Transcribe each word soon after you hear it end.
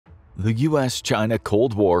The U.S. China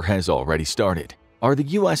Cold War has already started. Are the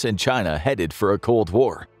U.S. and China headed for a Cold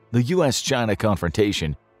War? The U.S. China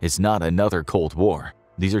confrontation is not another Cold War.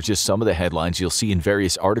 These are just some of the headlines you'll see in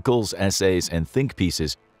various articles, essays, and think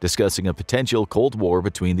pieces discussing a potential Cold War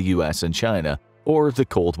between the U.S. and China, or the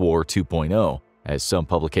Cold War 2.0, as some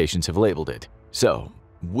publications have labeled it. So,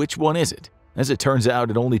 which one is it? As it turns out,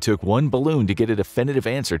 it only took one balloon to get a definitive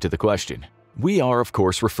answer to the question. We are, of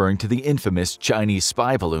course, referring to the infamous Chinese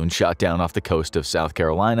spy balloon shot down off the coast of South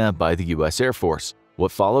Carolina by the U.S. Air Force.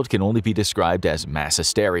 What followed can only be described as mass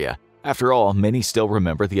hysteria. After all, many still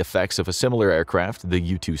remember the effects of a similar aircraft, the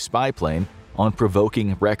U-2 spy plane, on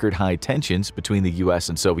provoking record-high tensions between the U.S.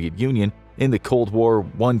 and Soviet Union in the Cold War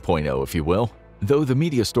 1.0, if you will. Though the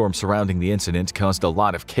media storm surrounding the incident caused a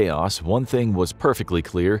lot of chaos, one thing was perfectly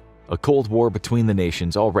clear: a Cold War between the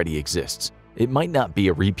nations already exists. It might not be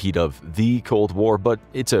a repeat of the Cold War, but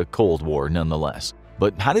it's a Cold War nonetheless.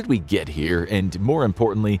 But how did we get here, and more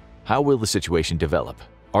importantly, how will the situation develop?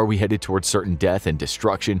 Are we headed towards certain death and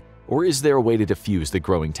destruction, or is there a way to diffuse the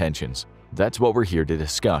growing tensions? That's what we're here to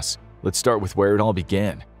discuss. Let's start with where it all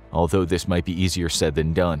began, although this might be easier said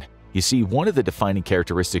than done. You see, one of the defining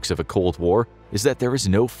characteristics of a Cold War is that there is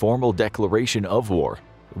no formal declaration of war.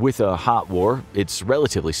 With a hot war, it's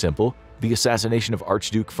relatively simple. The assassination of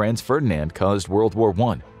Archduke Franz Ferdinand caused World War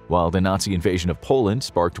I, while the Nazi invasion of Poland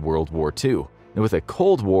sparked World War II. And with a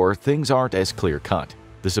Cold War, things aren't as clear-cut.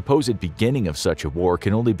 The supposed beginning of such a war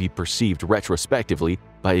can only be perceived retrospectively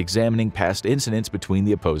by examining past incidents between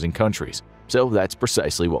the opposing countries. So that's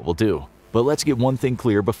precisely what we'll do. But let's get one thing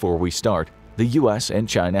clear before we start. The US and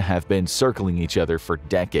China have been circling each other for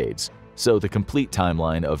decades. So the complete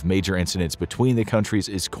timeline of major incidents between the countries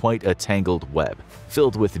is quite a tangled web,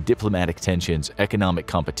 filled with diplomatic tensions, economic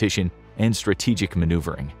competition, and strategic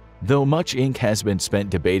maneuvering. Though much ink has been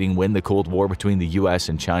spent debating when the Cold War between the US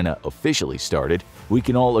and China officially started, we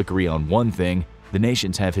can all agree on one thing: the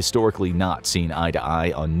nations have historically not seen eye to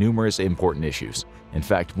eye on numerous important issues. In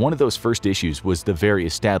fact, one of those first issues was the very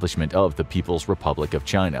establishment of the People's Republic of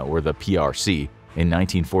China, or the PRC, in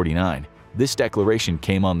 1949. This declaration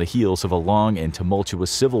came on the heels of a long and tumultuous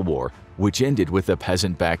civil war, which ended with the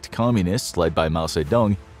peasant-backed communists led by Mao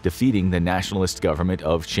Zedong defeating the nationalist government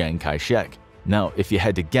of Chiang Kai-shek. Now, if you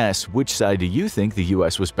had to guess, which side do you think the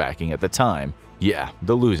US was backing at the time? Yeah,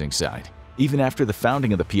 the losing side. Even after the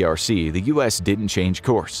founding of the PRC, the US didn't change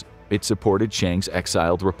course. It supported Chiang's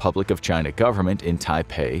exiled Republic of China government in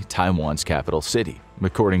Taipei, Taiwan's capital city.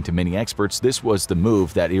 According to many experts, this was the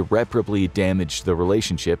move that irreparably damaged the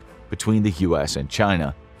relationship between the US and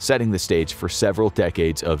China, setting the stage for several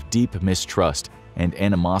decades of deep mistrust and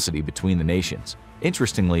animosity between the nations.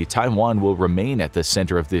 Interestingly, Taiwan will remain at the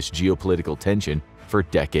center of this geopolitical tension for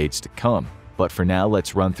decades to come. But for now,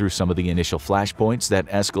 let's run through some of the initial flashpoints that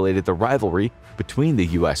escalated the rivalry between the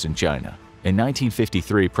US and China. In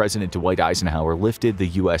 1953, President Dwight Eisenhower lifted the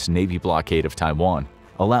US Navy blockade of Taiwan,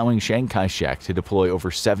 allowing Chiang Kai-shek to deploy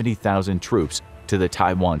over 70,000 troops to the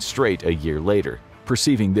Taiwan Strait a year later.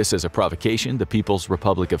 Perceiving this as a provocation, the People's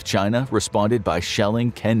Republic of China responded by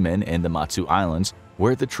shelling Kenmen and the Matsu Islands,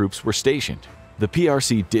 where the troops were stationed. The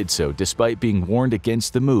PRC did so despite being warned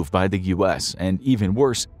against the move by the US, and even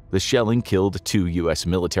worse, the shelling killed 2 US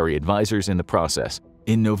military advisors in the process.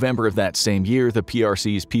 In November of that same year, the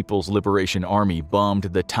PRC's People's Liberation Army bombed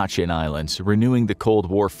the Tachen Islands, renewing the Cold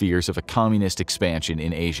War fears of a communist expansion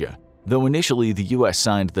in Asia. Though initially the US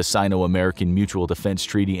signed the Sino-American Mutual Defense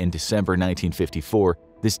Treaty in December 1954,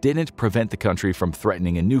 this didn't prevent the country from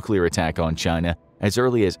threatening a nuclear attack on China as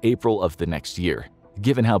early as April of the next year.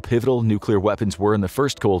 Given how pivotal nuclear weapons were in the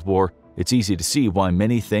First Cold War, it's easy to see why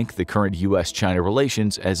many think the current US-China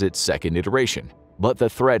relations as its second iteration. But the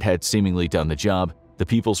threat had seemingly done the job. The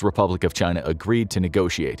People's Republic of China agreed to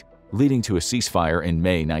negotiate, leading to a ceasefire in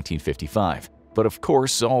May 1955. But of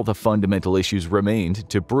course, all the fundamental issues remained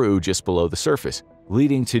to brew just below the surface,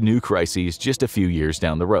 leading to new crises just a few years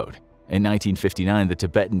down the road. In 1959, the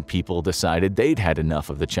Tibetan people decided they'd had enough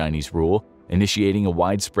of the Chinese rule, initiating a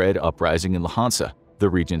widespread uprising in Lhasa, the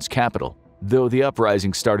region's capital. Though the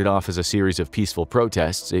uprising started off as a series of peaceful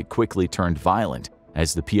protests, it quickly turned violent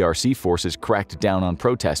as the PRC forces cracked down on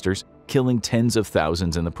protesters, killing tens of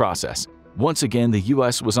thousands in the process. Once again, the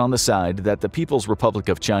US was on the side that the People's Republic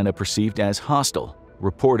of China perceived as hostile,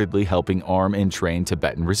 reportedly helping arm and train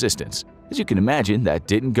Tibetan resistance. As you can imagine, that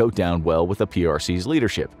didn't go down well with the PRC's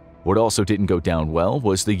leadership. What also didn't go down well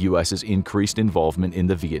was the US's increased involvement in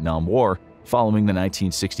the Vietnam War following the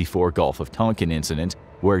 1964 Gulf of Tonkin incident,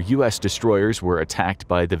 where US destroyers were attacked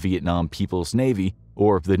by the Vietnam People's Navy,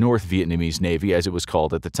 or the North Vietnamese Navy as it was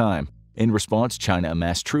called at the time. In response, China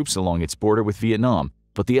amassed troops along its border with Vietnam,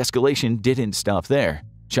 But the escalation didn't stop there.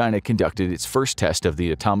 China conducted its first test of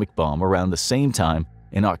the atomic bomb around the same time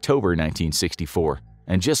in October 1964.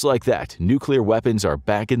 And just like that, nuclear weapons are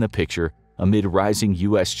back in the picture amid rising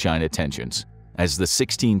U.S.-China tensions. As the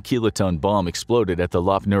 16-kiloton bomb exploded at the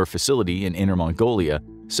Lopnur facility in Inner Mongolia,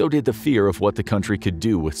 so did the fear of what the country could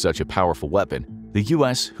do with such a powerful weapon. The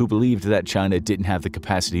U.S., who believed that China didn't have the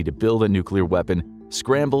capacity to build a nuclear weapon,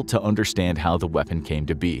 scrambled to understand how the weapon came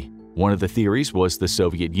to be. One of the theories was the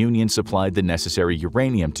Soviet Union supplied the necessary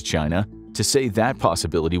uranium to China. To say that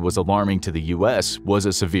possibility was alarming to the U.S. was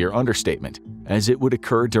a severe understatement, as it would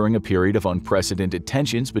occur during a period of unprecedented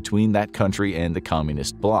tensions between that country and the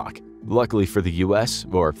communist bloc. Luckily for the U.S.,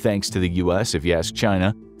 or thanks to the U.S. if you ask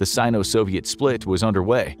China, the Sino-Soviet split was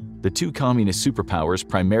underway. The two communist superpowers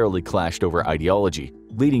primarily clashed over ideology,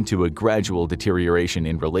 leading to a gradual deterioration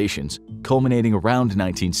in relations, culminating around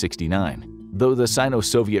 1969. Though the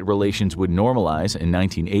Sino-Soviet relations would normalize in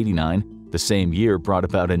 1989, the same year brought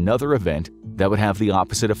about another event that would have the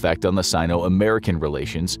opposite effect on the Sino-American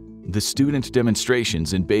relations: the student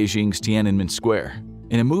demonstrations in Beijing's Tiananmen Square.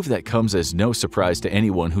 In a move that comes as no surprise to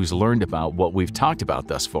anyone who's learned about what we've talked about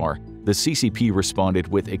thus far, the CCP responded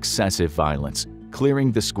with excessive violence,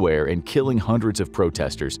 clearing the square and killing hundreds of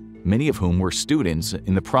protesters, many of whom were students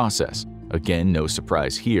in the process. Again, no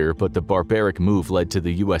surprise here, but the barbaric move led to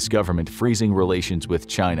the U.S. government freezing relations with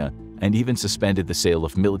China and even suspended the sale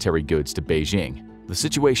of military goods to Beijing. The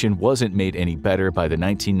situation wasn't made any better by the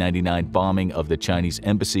 1999 bombing of the Chinese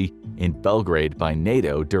embassy in Belgrade by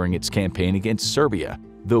NATO during its campaign against Serbia.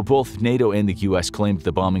 Though both NATO and the U.S. claimed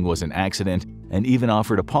the bombing was an accident and even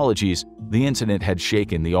offered apologies, the incident had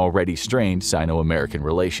shaken the already strained Sino-American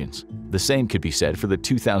relations. The same could be said for the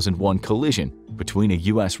 2001 collision between a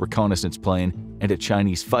U.S. reconnaissance plane and a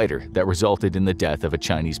Chinese fighter that resulted in the death of a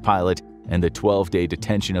Chinese pilot and the 12-day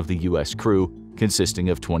detention of the U.S. crew consisting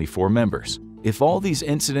of 24 members. If all these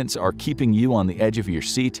incidents are keeping you on the edge of your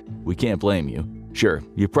seat, we can't blame you. Sure,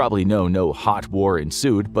 you probably know no hot war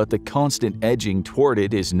ensued, but the constant edging toward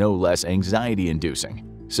it is no less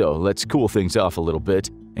anxiety-inducing. So let's cool things off a little bit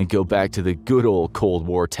and go back to the good old Cold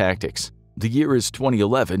War tactics. The year is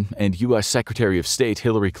 2011, and U.S. Secretary of State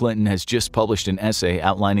Hillary Clinton has just published an essay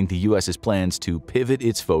outlining the U.S.'s plans to pivot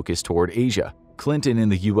its focus toward Asia. Clinton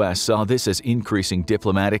and the U.S. saw this as increasing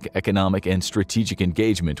diplomatic, economic, and strategic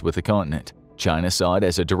engagement with the continent. China saw it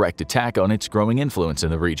as a direct attack on its growing influence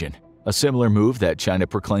in the region. A similar move that China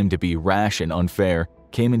proclaimed to be rash and unfair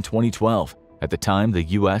came in 2012. At the time, the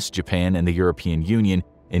U.S., Japan, and the European Union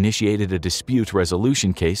initiated a dispute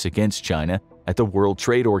resolution case against China at the World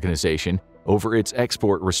Trade Organization over its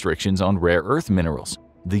export restrictions on rare earth minerals.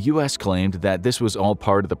 The U.S. claimed that this was all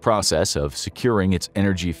part of the process of securing its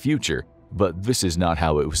energy future, but this is not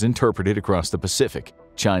how it was interpreted across the Pacific.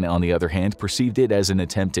 China, on the other hand, perceived it as an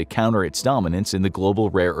attempt to counter its dominance in the global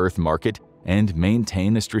rare earth market and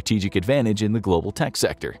maintain a strategic advantage in the global tech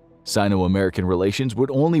sector. Sino-American relations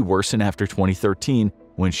would only worsen after 2013,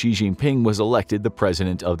 when Xi Jinping was elected the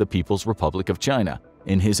President of the People's Republic of China.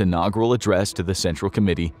 In his inaugural address to the Central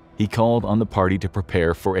Committee, he called on the party to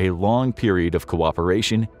prepare for a long period of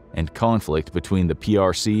cooperation and conflict between the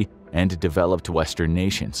PRC and developed Western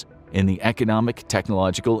nations in the economic,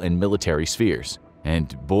 technological, and military spheres.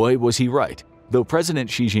 And boy, was he right. Though President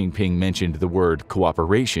Xi Jinping mentioned the word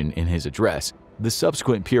cooperation in his address, the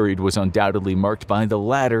subsequent period was undoubtedly marked by the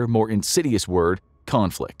latter, more insidious word,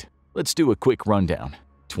 conflict. Let's do a quick rundown.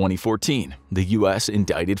 2014, the U.S.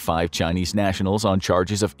 indicted 5 Chinese nationals on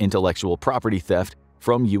charges of intellectual property theft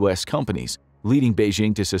from U.S. companies, leading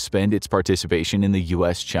Beijing to suspend its participation in the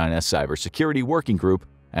U.S. China Cybersecurity Working Group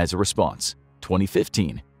as a response.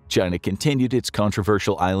 2015, China continued its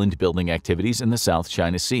controversial island-building activities in the South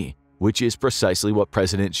China Sea, which is precisely what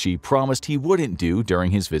President Xi promised he wouldn't do during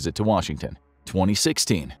his visit to Washington.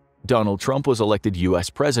 2016, Donald Trump was elected U.S.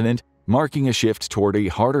 president, marking a shift toward a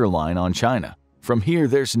harder line on China. From here,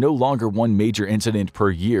 there's no longer one major incident per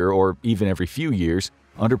year or even every few years.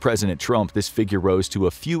 Under President Trump, this figure rose to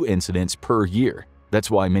a few incidents per year. That's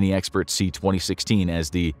why many experts see 2016 as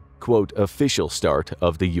the, quote, official start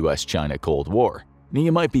of the U.S.-China Cold War. Now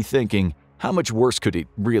you might be thinking, how much worse could it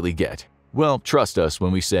really get? Well, trust us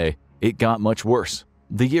when we say it got much worse.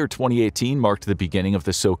 The year 2018 marked the beginning of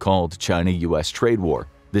the so-called China-U.S. trade war.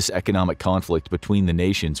 This economic conflict between the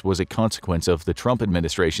nations was a consequence of the Trump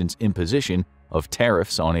administration's imposition of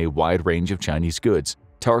tariffs on a wide range of Chinese goods,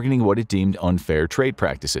 targeting what it deemed unfair trade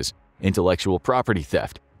practices, intellectual property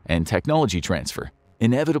theft, and technology transfer.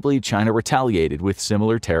 Inevitably, China retaliated with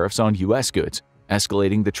similar tariffs on U.S. goods,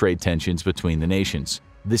 escalating the trade tensions between the nations.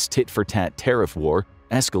 This tit-for-tat tariff war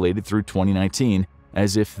escalated through 2019,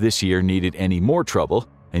 as if this year needed any more trouble.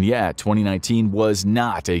 And yeah, 2019 was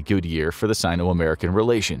not a good year for the Sino-American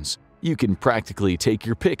relations. You can practically take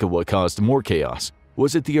your pick of what caused more chaos.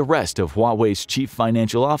 Was it the arrest of Huawei's chief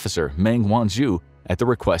financial officer, Meng Wanzhou, at the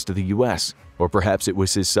request of the U.S.? Or perhaps it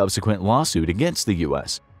was his subsequent lawsuit against the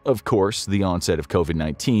U.S.? Of course, the onset of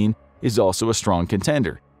COVID-19 is also a strong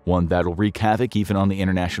contender, one that'll wreak havoc even on the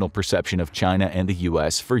international perception of China and the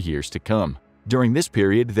U.S. for years to come. During this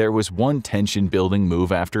period, there was one tension-building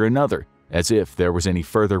move after another, as if there was any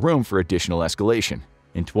further room for additional escalation.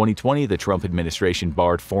 In 2020, the Trump administration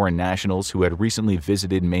barred foreign nationals who had recently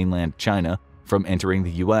visited mainland China from entering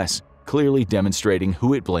the U.S., clearly demonstrating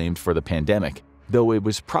who it blamed for the pandemic, though it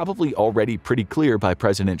was probably already pretty clear by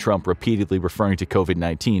President Trump repeatedly referring to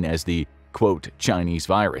COVID-19 as the, quote, Chinese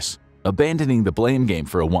virus. Abandoning the blame game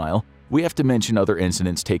for a while, we have to mention other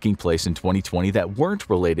incidents taking place in 2020 that weren't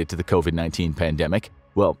related to the COVID-19 pandemic,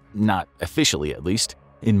 well, not officially at least.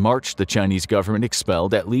 In March, the Chinese government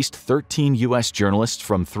expelled at least 13 U.S. journalists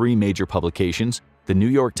from 3 major publications, the New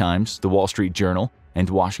York Times, the Wall Street Journal, and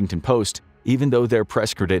Washington Post, even though their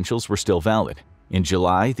press credentials were still valid. In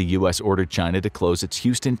July, the U.S. ordered China to close its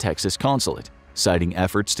Houston, Texas consulate, citing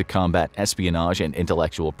efforts to combat espionage and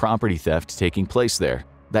intellectual property theft taking place there.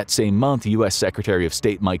 That same month, U.S. Secretary of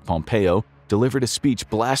State Mike Pompeo delivered a speech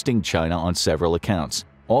blasting China on several accounts,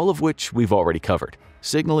 all of which we've already covered,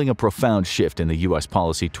 signaling a profound shift in the U.S.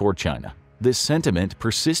 policy toward China. This sentiment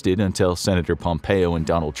persisted until Senator Pompeo and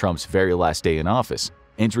Donald Trump's very last day in office.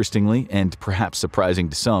 Interestingly, and perhaps surprising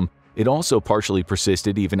to some, it also partially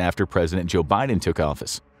persisted even after President Joe Biden took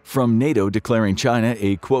office. From NATO declaring China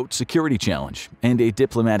a, quote, security challenge and a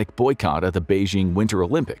diplomatic boycott of the Beijing Winter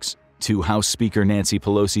Olympics, to House Speaker Nancy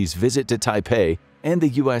Pelosi's visit to Taipei and the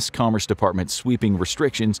U.S. Commerce Department sweeping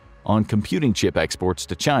restrictions on computing chip exports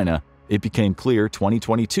to China, it became clear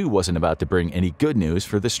 2022 wasn't about to bring any good news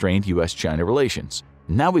for the strained U.S.-China relations.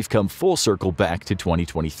 Now we've come full circle back to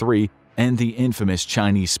 2023 and the infamous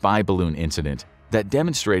Chinese spy balloon incident that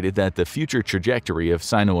demonstrated that the future trajectory of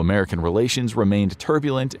Sino-American relations remained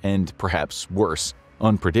turbulent and, perhaps worse,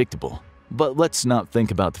 unpredictable. But let's not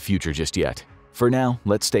think about the future just yet. For now,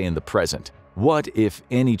 let's stay in the present. What, if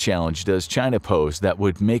any, challenge does China pose that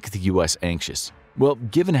would make the U.S. anxious? Well,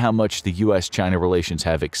 given how much the U.S.-China relations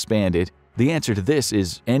have expanded, the answer to this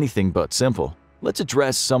is anything but simple. Let's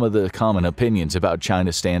address some of the common opinions about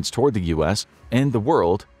China's stance toward the U.S. and the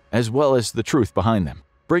world, as well as the truth behind them.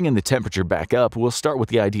 Bringing the temperature back up, we'll start with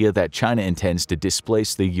the idea that China intends to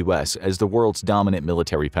displace the U.S. as the world's dominant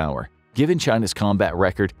military power. Given China's combat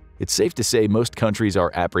record, it's safe to say most countries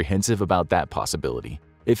are apprehensive about that possibility.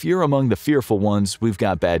 If you're among the fearful ones, we've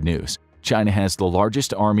got bad news. China has the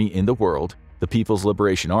largest army in the world, the People's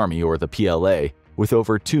Liberation Army, or the PLA, with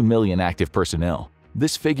over 2 million active personnel.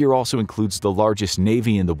 This figure also includes the largest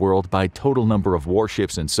navy in the world by total number of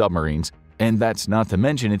warships and submarines, and that's not to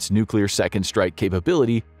mention its nuclear second strike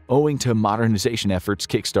capability owing to modernization efforts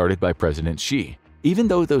kickstarted by President Xi. Even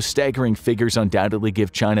though those staggering figures undoubtedly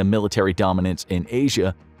give China military dominance in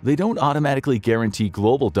Asia, they don't automatically guarantee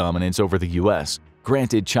global dominance over the U.S.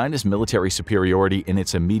 Granted, China's military superiority in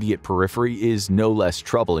its immediate periphery is no less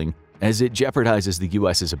troubling, as it jeopardizes the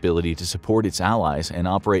U.S.'s ability to support its allies and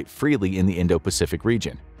operate freely in the Indo-Pacific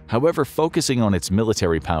region. However, focusing on its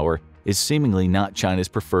military power is seemingly not China's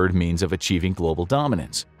preferred means of achieving global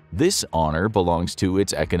dominance. This honor belongs to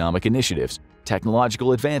its economic initiatives,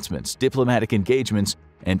 technological advancements, diplomatic engagements,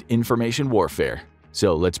 and information warfare.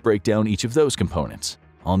 So let's break down each of those components.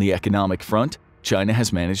 On the economic front, China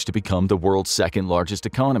has managed to become the world's second largest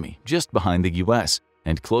economy, just behind the U.S.,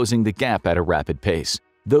 and closing the gap at a rapid pace.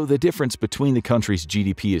 Though the difference between the country's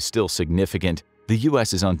GDP is still significant, the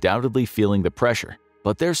U.S. is undoubtedly feeling the pressure.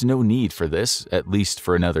 But there's no need for this, at least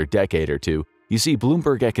for another decade or two. You see,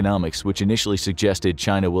 Bloomberg Economics, which initially suggested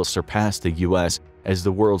China will surpass the U.S. as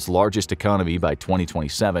the world's largest economy by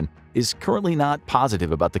 2027, is currently not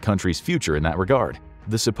positive about the country's future in that regard.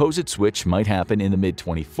 The supposed switch might happen in the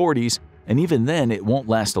mid-2040s, and even then it won't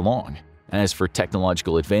last long. As for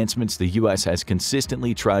technological advancements, the U.S. has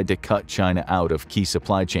consistently tried to cut China out of key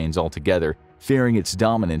supply chains altogether, fearing its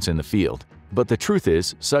dominance in the field. But the truth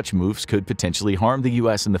is, such moves could potentially harm the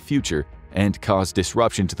U.S. in the future and cause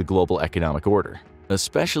disruption to the global economic order,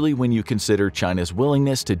 especially when you consider China's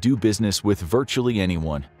willingness to do business with virtually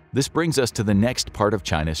anyone. This brings us to the next part of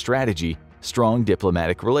China's strategy: strong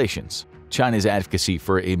diplomatic relations. China's advocacy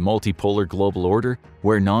for a multipolar global order,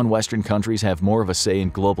 where non-Western countries have more of a say in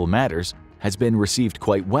global matters, has been received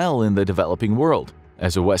quite well in the developing world.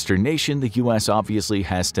 As a Western nation, the U.S. obviously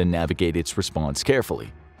has to navigate its response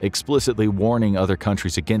carefully. Explicitly warning other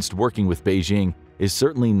countries against working with Beijing is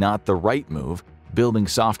certainly not the right move, Building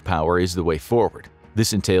soft power is the way forward.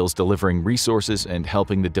 This entails delivering resources and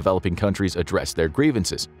helping the developing countries address their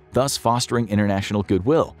grievances, thus fostering international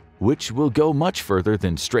goodwill, which will go much further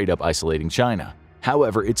than straight-up isolating China.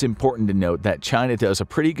 However, it's important to note that China does a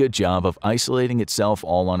pretty good job of isolating itself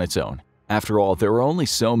all on its own. After all, there are only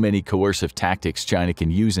so many coercive tactics China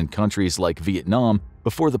can use in countries like Vietnam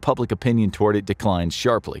before the public opinion toward it declines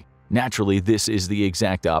sharply. Naturally, this is the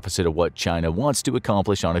exact opposite of what China wants to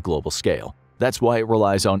accomplish on a global scale. That's why it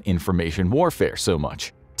relies on information warfare so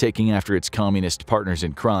much. Taking after its communist partners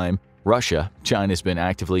in crime, Russia, China's been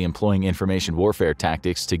actively employing information warfare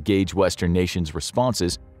tactics to gauge Western nations'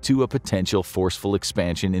 responses to a potential forceful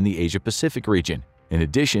expansion in the Asia-Pacific region. In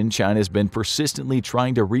addition, China's been persistently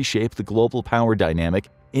trying to reshape the global power dynamic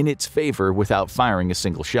in its favor without firing a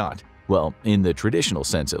single shot. Well, in the traditional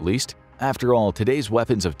sense at least. After all, today's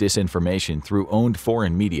weapons of disinformation through owned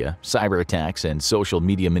foreign media, cyber attacks, and social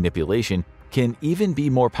media manipulation can even be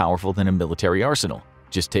more powerful than a military arsenal.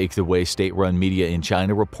 Just take the way state-run media in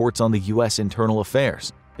China reports on the U.S. internal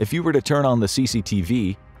affairs. If you were to turn on the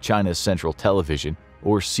CCTV, China's Central Television,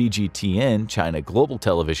 or CGTN, China Global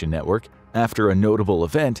Television Network, after a notable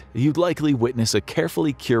event, you'd likely witness a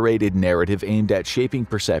carefully curated narrative aimed at shaping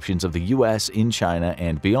perceptions of the U.S. in China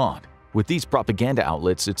and beyond. With these propaganda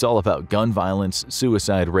outlets, it's all about gun violence,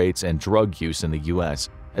 suicide rates, and drug use in the U.S.,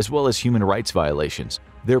 as well as human rights violations.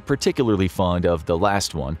 They're particularly fond of the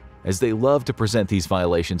last one, as they love to present these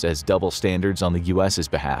violations as double standards on the U.S.'s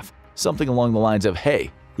behalf. Something along the lines of,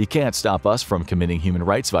 hey, you can't stop us from committing human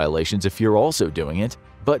rights violations if you're also doing it.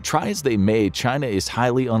 But try as they may, China is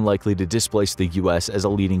highly unlikely to displace the U.S. as a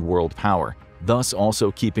leading world power, thus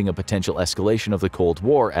also keeping a potential escalation of the Cold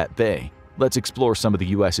War at bay. Let's explore some of the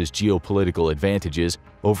U.S.'s geopolitical advantages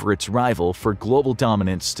over its rival for global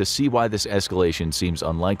dominance to see why this escalation seems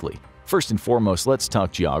unlikely. First and foremost, let's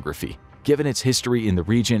talk geography. Given its history in the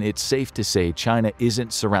region, it's safe to say China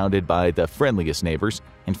isn't surrounded by the friendliest neighbors.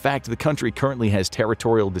 In fact, the country currently has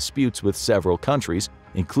territorial disputes with several countries,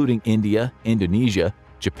 including India, Indonesia,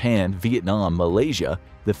 Japan, Vietnam, Malaysia,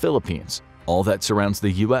 the Philippines. All that surrounds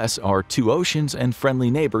the U.S. are two oceans and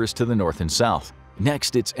friendly neighbors to the north and south.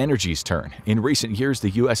 Next, it's energy's turn. In recent years, the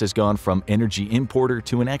U.S. has gone from energy importer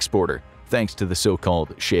to an exporter, thanks to the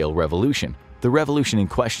so-called shale revolution. The revolution in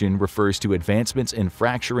question refers to advancements in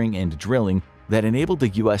fracturing and drilling that enabled the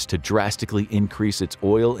U.S. to drastically increase its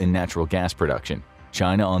oil and natural gas production.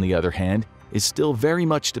 China, on the other hand, is still very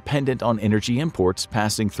much dependent on energy imports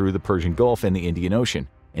passing through the Persian Gulf and the Indian Ocean.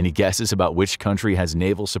 Any guesses about which country has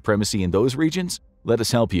naval supremacy in those regions? Let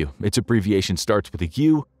us help you. Its abbreviation starts with a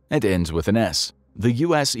U and ends with an S. The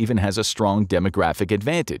U.S. even has a strong demographic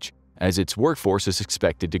advantage, as its workforce is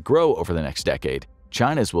expected to grow over the next decade.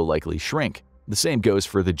 China's will likely shrink. The same goes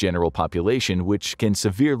for the general population, which can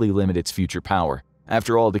severely limit its future power.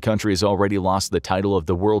 After all, the country has already lost the title of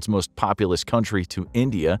the world's most populous country to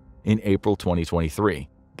India in April 2023.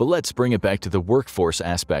 But let's bring it back to the workforce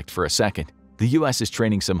aspect for a second. The U.S. is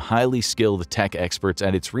training some highly skilled tech experts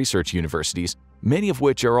at its research universities, many of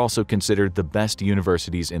which are also considered the best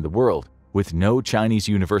universities in the world. With no Chinese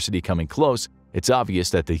university coming close, it's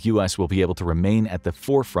obvious that the U.S. will be able to remain at the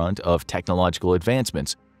forefront of technological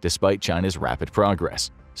advancements, despite China's rapid progress.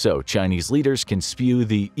 So Chinese leaders can spew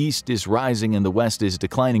the East is rising and the West is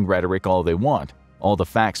declining rhetoric all they want. All the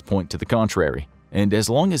facts point to the contrary. And as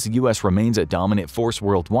long as the U.S. remains a dominant force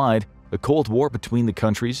worldwide, a Cold War between the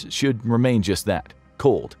countries should remain just that,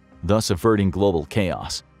 cold, thus averting global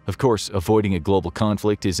chaos. Of course, avoiding a global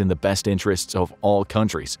conflict is in the best interests of all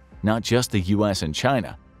countries, not just the U.S. and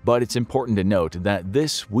China. But it's important to note that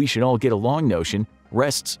this we should all get along notion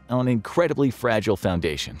rests on incredibly fragile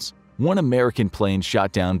foundations. One American plane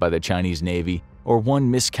shot down by the Chinese Navy, or one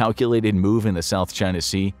miscalculated move in the South China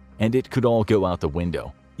Sea, and it could all go out the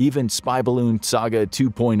window. Even Spy Balloon Saga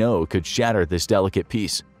 2.0 could shatter this delicate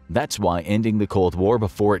peace. That's why ending the Cold War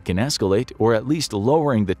before it can escalate, or at least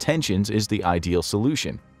lowering the tensions, is the ideal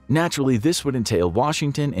solution. Naturally, this would entail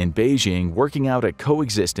Washington and Beijing working out a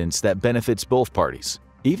coexistence that benefits both parties.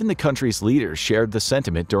 Even the country's leaders shared the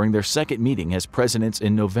sentiment during their second meeting as presidents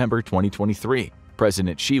in November 2023.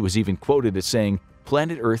 President Xi was even quoted as saying,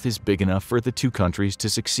 "Planet Earth is big enough for the two countries to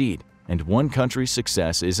succeed, and one country's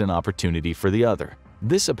success is an opportunity for the other."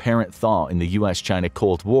 This apparent thaw in the U.S.-China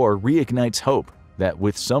Cold War reignites hope that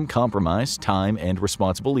with some compromise, time, and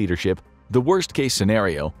responsible leadership, the worst-case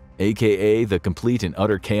scenario, aka the complete and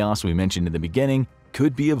utter chaos we mentioned in the beginning,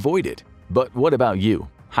 could be avoided. But what about you?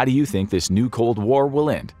 How do you think this new Cold War will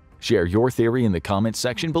end? Share your theory in the comments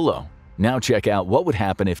section below. Now check out what would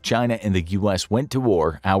happen if China and the US went to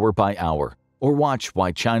war hour by hour, or watch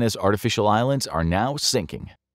why China's artificial islands are now sinking.